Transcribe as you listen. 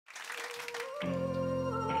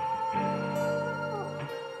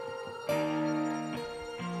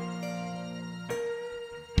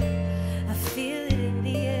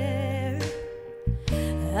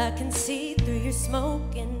can see through your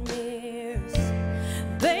smoke and mirrors.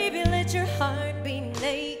 Baby, let your heart be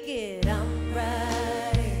naked. I'm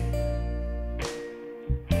right.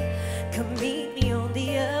 Come meet me on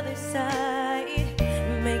the other side.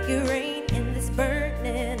 Make it rain in this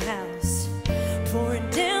burning house. Pour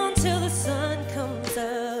it down till the sun comes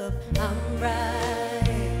up. I'm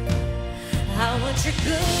right. I want your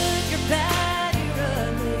good, your bad, your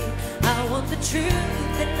ugly. I want the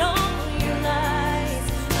truth and all your lies.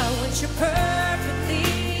 I want your perfectly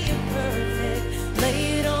imperfect.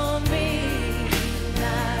 Lay it on me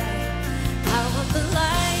tonight. I want the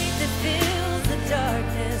light that fills the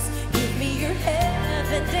darkness. Give me your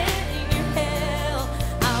heaven and your hell.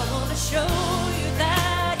 I want to show you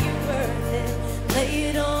that you're worth it. Lay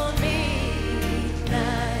it on me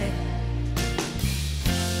tonight.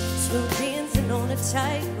 Slow dancing on a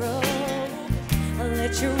tightrope.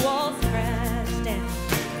 Let your walls crash down.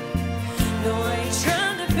 No, I ain't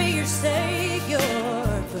trying to be your savior,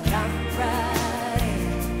 but I'm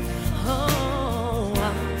right. Oh,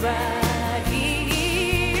 I'm right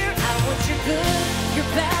here. I want your good, your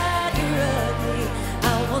bad, your ugly.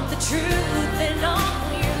 I want the truth and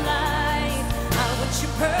all your lies. I want you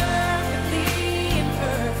perfectly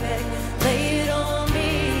imperfect. Lay it on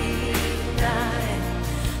me tonight.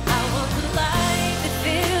 I want the light that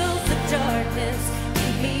fills the darkness.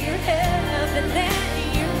 Give me your heaven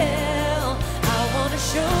and your hell. I want to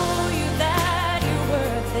show you that you're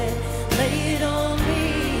worth it. Lay it on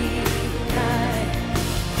me tonight.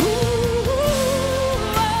 Ooh,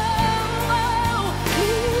 oh, oh,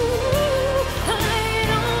 ooh, lay it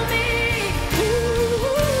on me.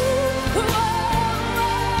 Ooh, oh,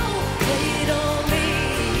 lay it on me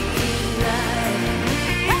tonight.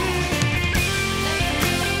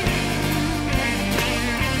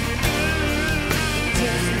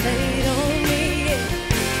 Just lay it on me, yeah.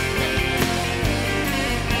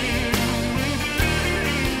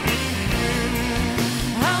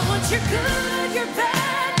 I want your good, your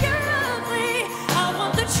bad, your ugly. I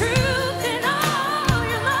want the truth and all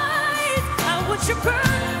your lies. I want your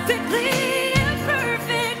perfectly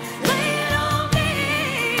imperfect. Lay it on me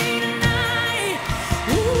tonight.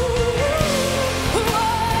 Ooh, oh,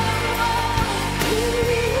 oh,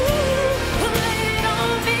 ooh, lay it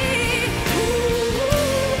on me.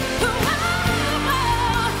 Ooh,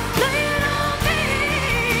 oh, lay it on me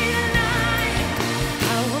tonight.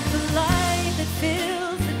 I want the light that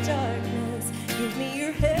fills the darkness. Give me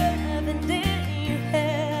your heaven and your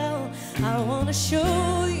hell. I want to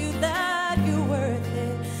show you that you're worth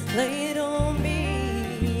it. Lay it on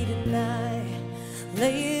me tonight.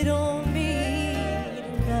 Lay it on me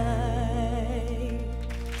tonight.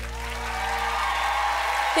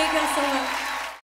 Thank you all so much.